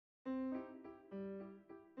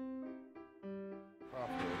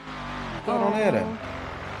going on here then?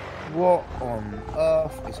 What on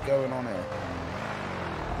earth is going on here?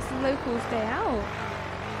 It's the locals' day out.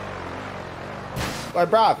 Hey,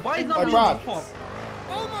 Brad. Why not Hey, me? Brad.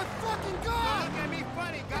 Oh my fucking god! Look at me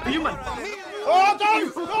funny, guys. Are you man? Oh, no!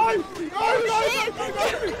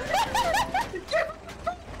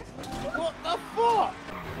 What the fuck?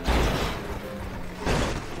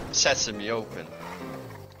 Sesame open.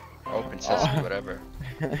 Open sesame, whatever.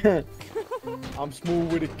 I'm small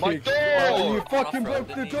with a My kick. door! Oh, you fucking broke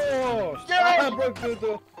the door! Yeah! I broke the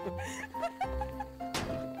door.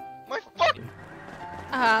 My fuck!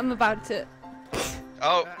 I'm about to.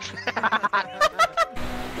 Oh.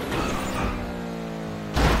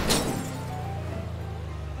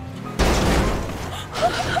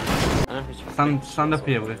 Stand up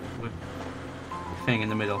here with thing in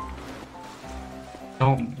the middle.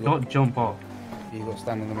 Don't jump off. You got to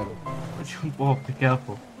stand in the middle. Don't jump off. Be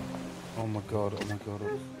careful. Oh my god! Oh my god!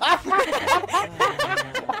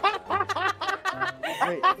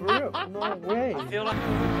 Wait, for real? No way! I feel like.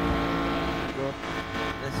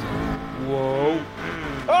 Whoa!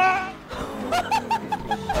 Ah!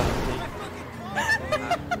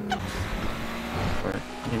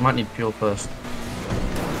 You might need fuel first.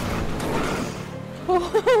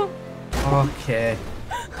 Okay.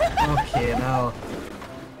 Okay, now.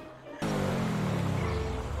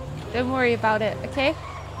 Don't worry about it, okay?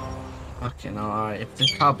 Okay, now, alright. If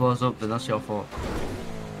this car blows up, then that's your fault.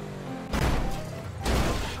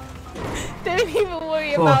 Don't even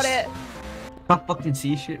worry about it. Can't fucking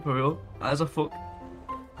see shit for real. As a fuck.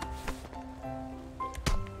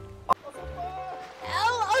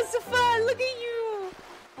 Ossifer, look at you!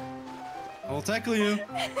 I will tackle you.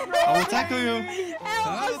 I will tackle you.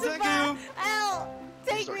 I will tackle you.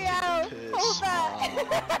 Take me out! Hold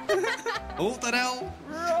that! Hold that L.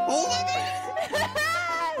 Hold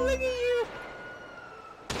that. Look at you!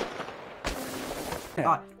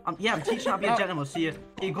 I'm teaching how to be a gentleman. So you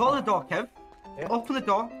go to the door, Kev. Yeah. Open the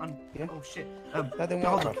door and Yeah. oh shit. That didn't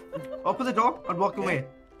work, bro. Open the door and walk away.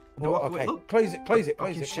 Oh, Walk okay. away. Look. Close it. Close it.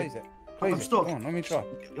 Close Okay, it. shit. Close it. Close I'm it. stuck. Come on, let me try.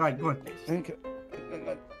 Right, go on.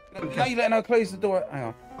 Now you letting her close the door. Hang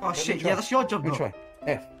on. Oh shit, yeah, that's your job, Let me though. try.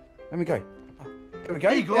 F. Let me go. There we go.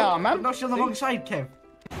 There you go. Yeah, man. Now she's on the See? wrong side, Kev.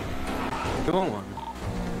 Go on.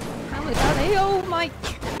 How are they? Oh my!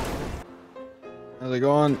 How's it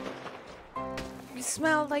going? You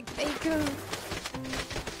smell like bacon.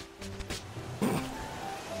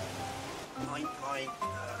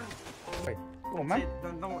 Wait. Go on, man.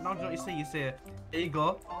 No, what you say? You say, there you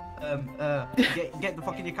go. Get the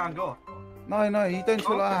fucking you can't go. No, you don't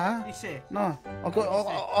feel like that. You say. No.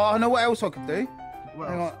 I know what else I could do. What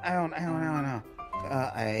Hang else? on.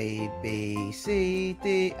 A, B, C,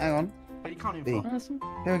 D. Hang on. But you can't B. even fuck.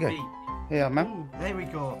 Here we go. B. Here, man. Ooh, there we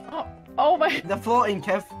go. Oh my! They're floating,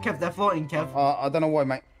 Kev. Kev, they're floating, Kev. I don't know why,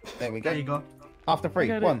 mate. There we There you go. go. After three.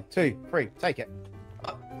 Got it. 1, 2, 3. Take it.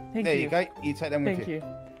 Thank There you. you go. You take them with Thank you.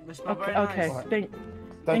 They smell Okay. very nice. Okay. Alright. Thank.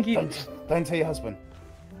 Thank you. Don't tell your husband.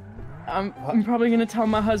 I'm probably gonna tell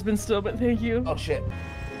my husband still, but thank you. Oh shit.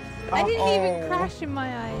 I didn't even Oh. crash in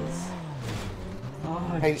my eyes. Oh,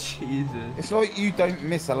 Hey. Jesus. It's like you don't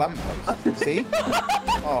miss a lamppost. See?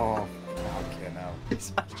 Oh, fucking hell.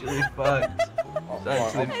 It's actually fucked. Oh, It's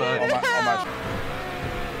actually fucked. I'm actually...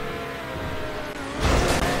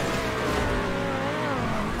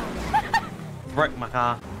 Broke my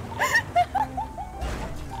car.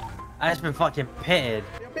 I just been fucking pitted.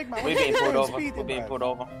 We're being pulled over. We're being pulled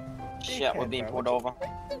over. Shit, we're being pulled over.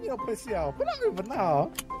 You're pussy out. Put that over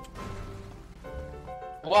now.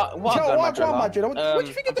 What? What? Joe, gun, what my do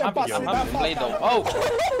you think of them I'm happy, busting I'm happy that blade fuck though. out?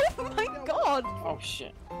 Oh! Oh my god! Oh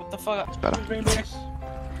shit. What the fuck?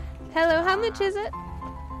 Hello, how much is it?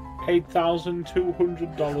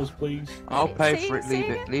 $8,200, please. I'll pay Say- for it. say Leave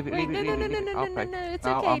again. it. Leave it. Wait, Leave it. no, Leave no, it. no, I'll no, pay. no, it's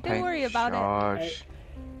No, okay. I'll Don't pay. worry about it. Charge.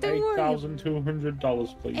 Don't worry.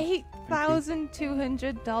 $8,200, please.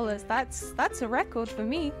 $8,200. That's a record for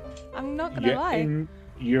me. I'm not gonna lie.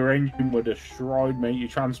 Your engine were destroyed, mate. Your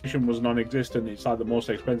transmission was non-existent. It's like the most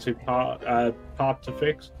expensive part to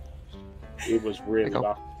fix. It was really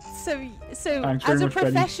bad. So Thanks very as a much,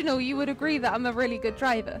 Benny. professional, you would agree that I'm a really good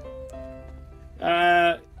driver.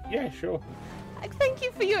 Yeah, sure. Thank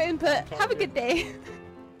you for your input. Have a good day.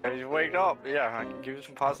 Have you waked up? Yeah, I can give you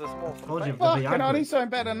some positive small. Fucking hell, he's something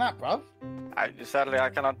better than that, bruv. Sadly, I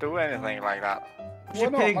cannot do anything like that. Why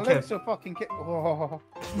not? My legs are fucking kick. Oh.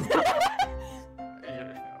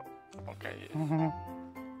 Okay.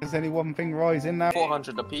 There's only one thing rising now.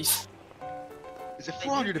 400 apiece. Is it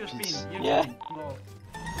 400 apiece? Yeah.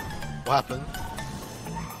 What happened?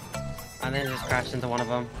 And then just crashed into one of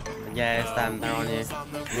them. Yeah, it's them. They're on you.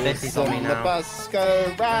 This is on me On the now. bus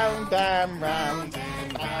go round and round,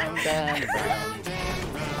 round and round.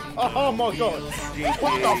 Oh my god!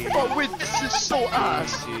 What the fuck? Wait, this is so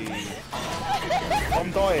ass.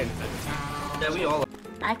 I'm dying. Yeah, we all.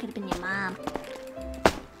 I could have been your mom.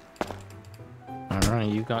 Alright,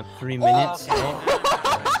 you got 3 minutes.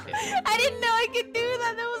 I didn't know I could do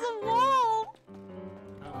that. There was a wall.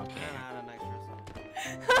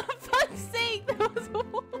 For fuck's sake, there was a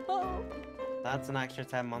wall. That's an extra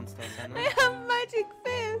 10 months still sent. I have magic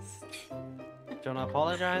fist. Do you wanna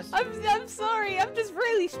apologize? I'm sorry. I'm just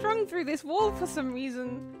really strung through this wall for some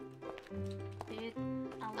reason. Dude,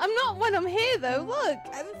 I'm not when I'm here though. Look,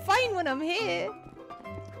 I'm fine when I'm here.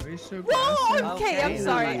 Are you so Whoa! aggressive? Okay, I'm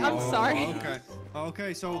sorry. I'm sorry. Okay.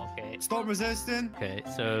 Okay, so Okay. stop resisting. Okay,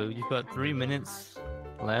 so you've got 3 minutes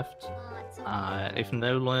left. oh, it's okay. If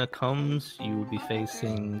no lawyer comes, you will be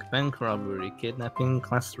facing bank robbery, kidnapping,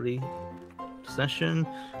 class 3 possession,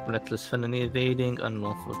 reckless felony evading,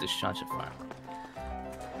 unlawful discharge of firearm.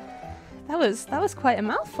 That was quite a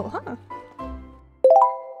mouthful, huh?